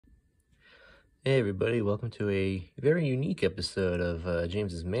Hey everybody, welcome to a very unique episode of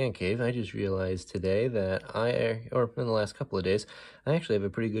James's Man Cave. I just realized today that or in the last couple of days, I actually have a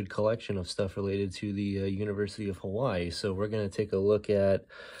pretty good collection of stuff related to the University of Hawaii. So we're going to take a look at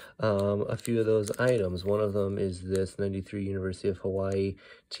a few of those items. One of them is this 93 University of Hawaii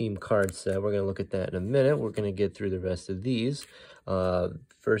team card set. We're going to look at that in a minute. We're going to get through the rest of these.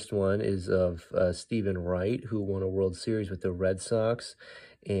 First one is of Stephen Wright, who won a World Series with the Red Sox.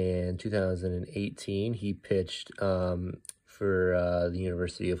 In 2018, he pitched for the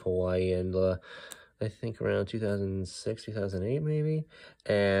University of Hawaii, and I think around 2006, 2008 maybe.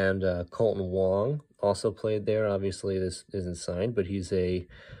 And Kolten Wong also played there. Obviously, this isn't signed, but he's a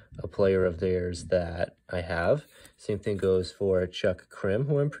player of theirs that I have. Same thing goes for Chuck Crim,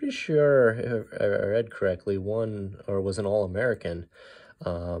 who I'm pretty sure, if I read correctly, won or was an All-American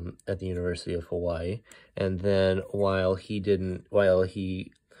at the University of Hawaii. And then while he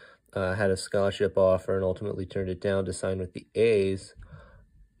had a scholarship offer and ultimately turned it down to sign with the A's,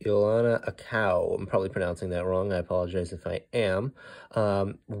 Iolana Akau, I'm probably pronouncing that wrong, I apologize if I am,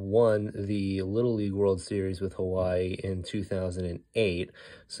 won the Little League World Series with Hawaii in 2008.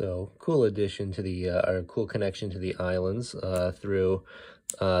 So cool addition to the, or cool connection to the islands through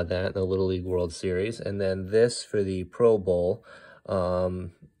that, the Little League World Series. And then this for the Pro Bowl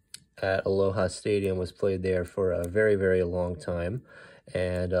at Aloha Stadium was played there for a very, very long time.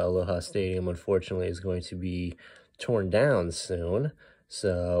 And Aloha Stadium, unfortunately, is going to be torn down soon.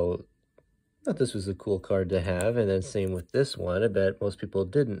 So I thought this was a cool card to have. And then same with this one. I bet most people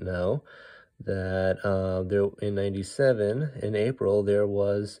didn't know that there in '97, in April, there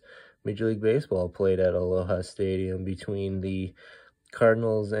was Major League Baseball played at Aloha Stadium between the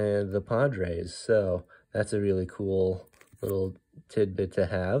Cardinals and the Padres. So that's a really cool little tidbit to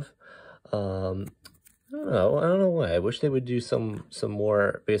have. I don't know why. I wish they would do some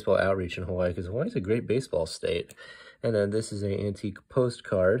more baseball outreach in Hawaii, because Hawaii's a great baseball state. And then this is an antique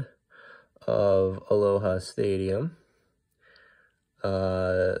postcard of Aloha Stadium.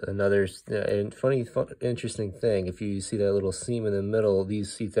 Another funny, interesting thing, if you see that little seam in the middle,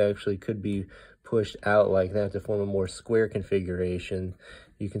 these seats actually could be pushed out like that to form a more square configuration.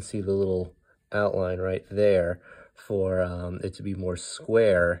 You can see the little outline right there for it to be more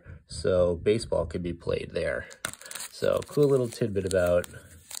square, so baseball could be played there. So cool little tidbit about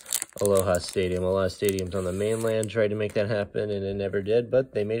Aloha Stadium. Aloha Stadium's on the mainland, tried to make that happen, and it never did,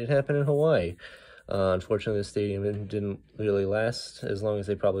 but they made it happen in Hawaii. Unfortunately, the stadium didn't really last as long as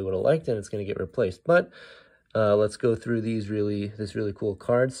they probably would have liked, and it's going to get replaced. But let's go through this really cool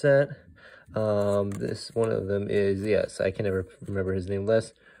card set. This one of them is, yes, I can never remember his name,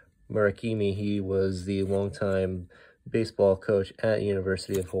 Les Murakami. He was the longtime baseball coach at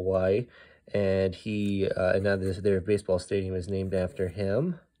University of Hawaii, and and now their baseball stadium is named after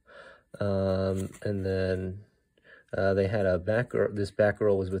him. And then they had this back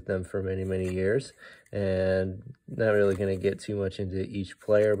row was with them for many, many years, and not really going to get too much into each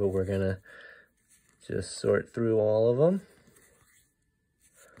player, but we're going to just sort through all of them.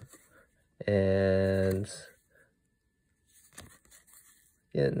 And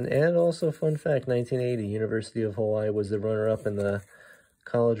yeah, and also, fun fact, 1980, University of Hawaii was the runner-up in the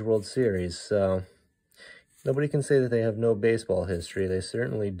College World Series. So nobody can say that they have no baseball history. They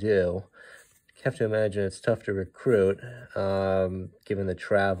certainly do. You have to imagine it's tough to recruit, given the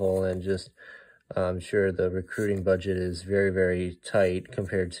travel, and just I'm sure the recruiting budget is very, very tight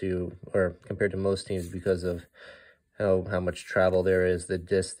compared to most teams, because of how much travel there is, the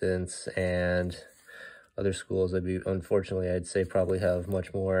distance, and other schools, unfortunately, I'd say probably have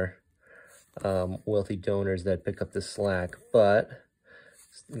much more wealthy donors that pick up the slack. But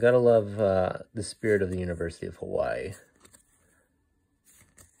gotta love the spirit of the University of Hawaii.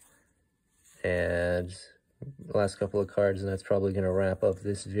 And the last couple of cards, and that's probably going to wrap up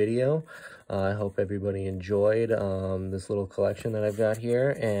this video. I hope everybody enjoyed this little collection that I've got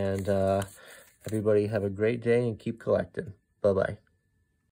here. And everybody have a great day and keep collecting. Bye-bye.